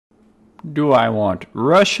Do I want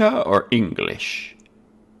Russia or English?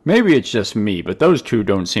 Maybe it's just me, but those two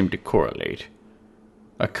don't seem to correlate.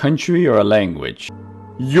 A country or a language?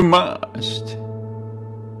 You must.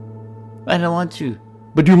 I don't want to.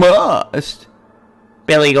 But you must.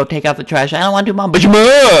 Billy, go take out the trash. I don't want to, Mom. But you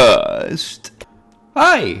must.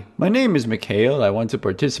 Hi, my name is Mikhail. I want to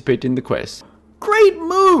participate in the quest. Great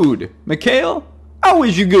mood! Mikhail, how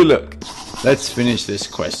is your good luck? Let's finish this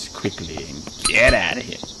quest quickly and get out of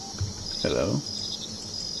here. Hello?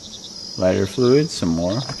 Lighter fluid, some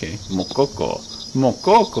more. Okay, Mokoko.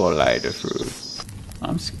 Mokoko lighter fluid.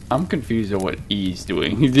 I'm confused at what E's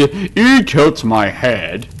doing. E tilts my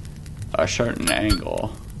head a certain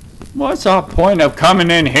angle. What's the point of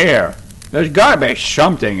coming in here? There's gotta be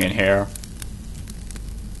something in here.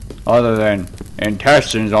 Other than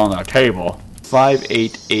intestines on the table.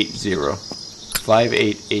 5880.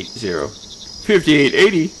 5880.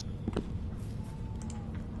 5880.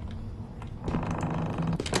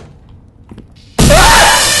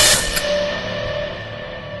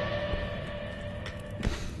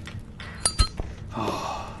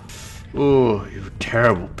 Oh, you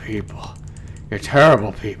terrible people. You're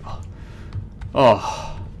terrible people.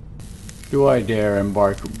 Oh. Do I dare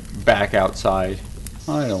embark back outside?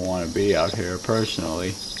 I don't want to be out here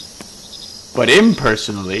personally. But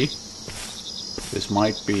impersonally, this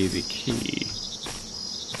might be the key.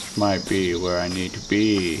 This might be where I need to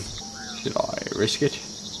be. Should I risk it?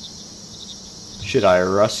 Should I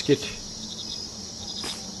rusk it?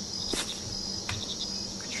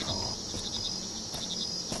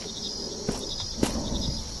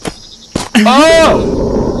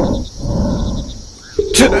 Oh!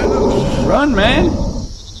 Run, man!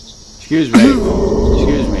 Excuse me.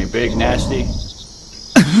 Excuse me, big nasty.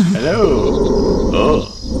 Hello. Oh.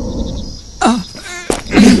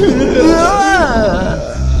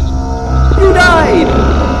 You died!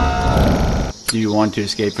 Do you want to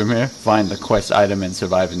escape from here? Find the quest item and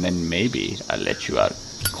survive, and then maybe I'll let you out.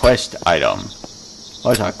 Quest item.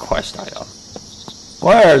 What's a quest item?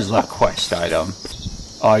 Where's the quest item?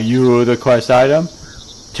 Are you the quest item?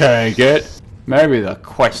 Take it. Maybe the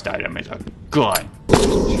quest item is a gun.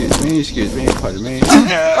 Excuse me, pardon me.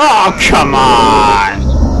 Oh, come on!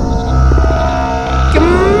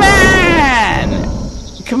 Come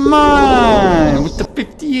on! Come on! With the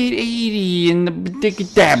 5880 and the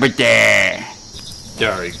badikadabada.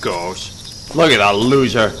 There he goes. Look at that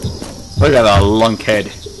loser. Look at that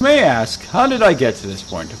lunkhead. May I ask, how did I get to this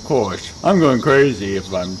point? Of course, I'm going crazy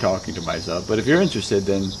if I'm talking to myself, but if you're interested,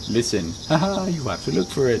 then listen. Haha, you have to look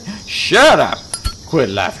for it. Shut up! Quit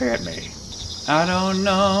laughing at me. I don't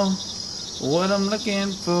know what I'm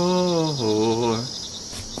looking for.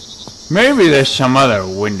 Maybe there's some other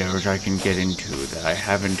windows I can get into that I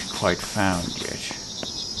haven't quite found yet.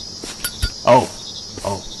 Oh,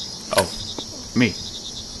 me.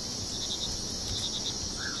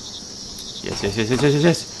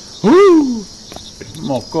 Yes. Woo!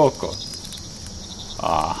 Mokoko.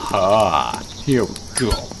 Aha! Here we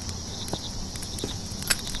go.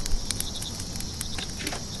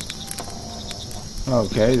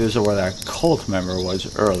 Okay, this is where that cult member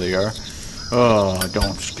was earlier. Oh,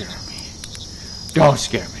 don't scare me. Don't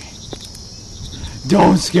scare me.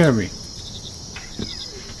 Don't scare me.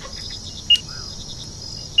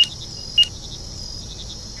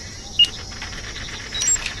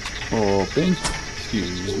 Open.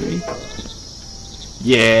 Excuse me.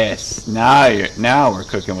 Yes. Now we're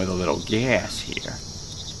cooking with a little gas here.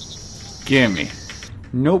 Gimme.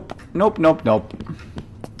 Nope.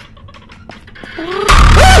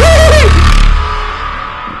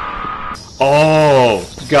 Oh,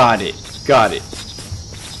 got it.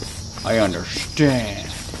 I understand.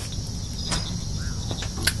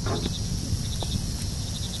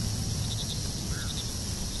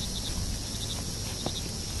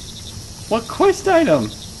 What quest item?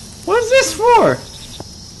 What is this for?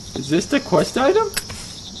 Is this the quest item?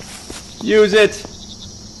 Use it!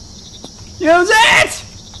 Use it!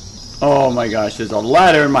 Oh my gosh, there's a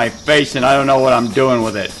ladder in my face and I don't know what I'm doing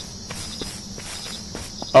with it.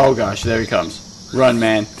 Oh gosh, there he comes. Run,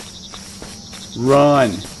 man.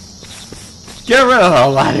 Run. Get rid of the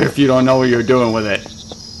ladder if you don't know what you're doing with it.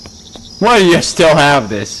 Why do you still have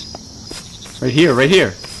this? Right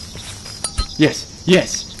here. Yes.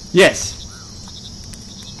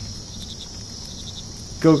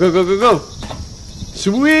 Go.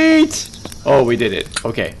 Sweet! Oh, we did it.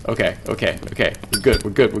 Okay. We're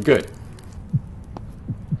good.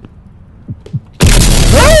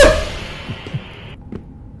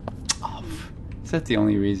 Oh, is that the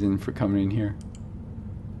only reason for coming in here?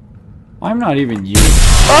 I'm not even used.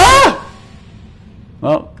 Ah!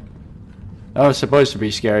 Well, That was supposed to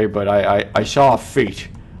be scary, but I saw feet.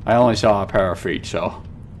 I only saw a pair of feet, so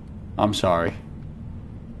I'm sorry.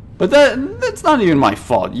 But that's not even my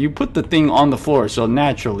fault. You put the thing on the floor, so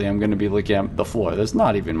naturally I'm going to be looking at the floor. That's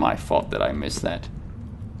not even my fault that I missed that.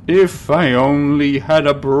 If I only had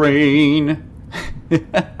a brain.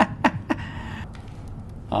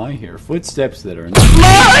 I hear footsteps that are in the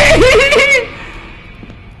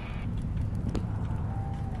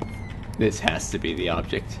This has to be the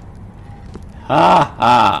object. Ha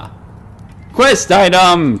ha. Quest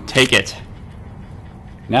item! Take it.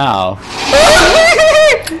 Now.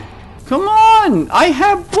 Come on! I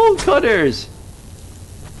have bolt cutters!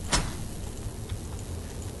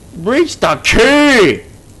 Reach the key!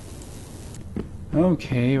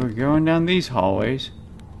 Okay, we're going down these hallways.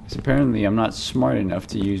 Because apparently I'm not smart enough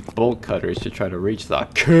to use bolt cutters to try to reach the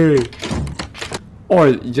key.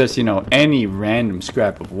 Or just, you know, any random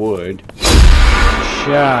scrap of wood.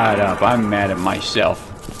 Shut up, I'm mad at myself.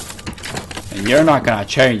 And you're not gonna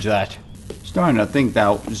change that. Starting to think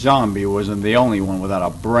that zombie wasn't the only one without a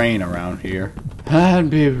brain around here. I'd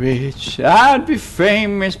be rich, I'd be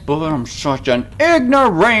famous, but I'm such an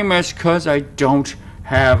ignoramus cause I don't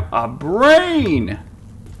have a brain.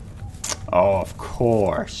 Oh, of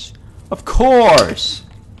course. Of course.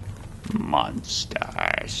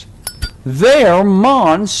 Monsters. They're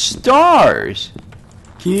monsters.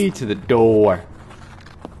 Key to the door.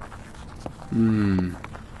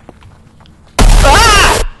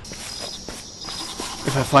 Ah!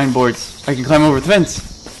 If I find boards, I can climb over the fence.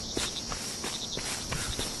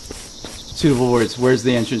 Suitable words. Where's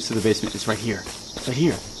the entrance to the basement? It's right here. Right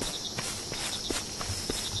here.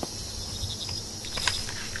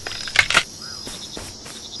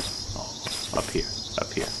 Oh, up here.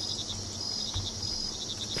 Up here.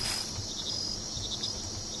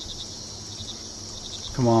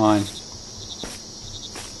 Come on.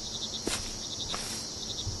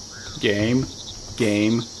 Game.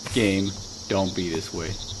 Game. Game. Don't be this way.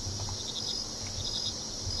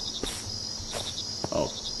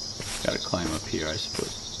 Oh, gotta climb up here, I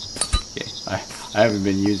suppose. Okay, I haven't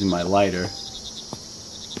been using my lighter.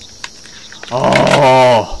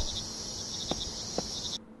 Oh!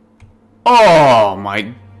 Oh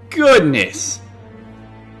my goodness!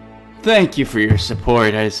 Thank you for your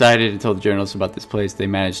support. I decided to tell the journalists about this place. They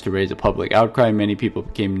managed to raise a public outcry. Many people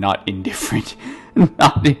became not indifferent.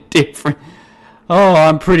 Not indifferent. Oh,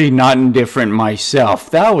 I'm pretty not indifferent myself.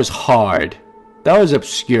 That was hard. That was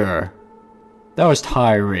obscure. That was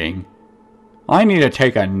tiring. I need to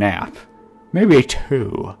take a nap. Maybe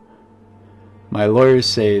 2. My lawyers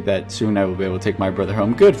say that soon I will be able to take my brother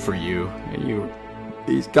home. Good for you.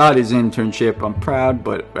 He's got his internship. I'm proud,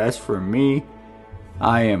 but as for me,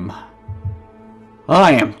 I am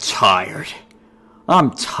tired.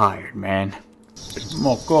 I'm tired, man.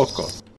 Mokoko.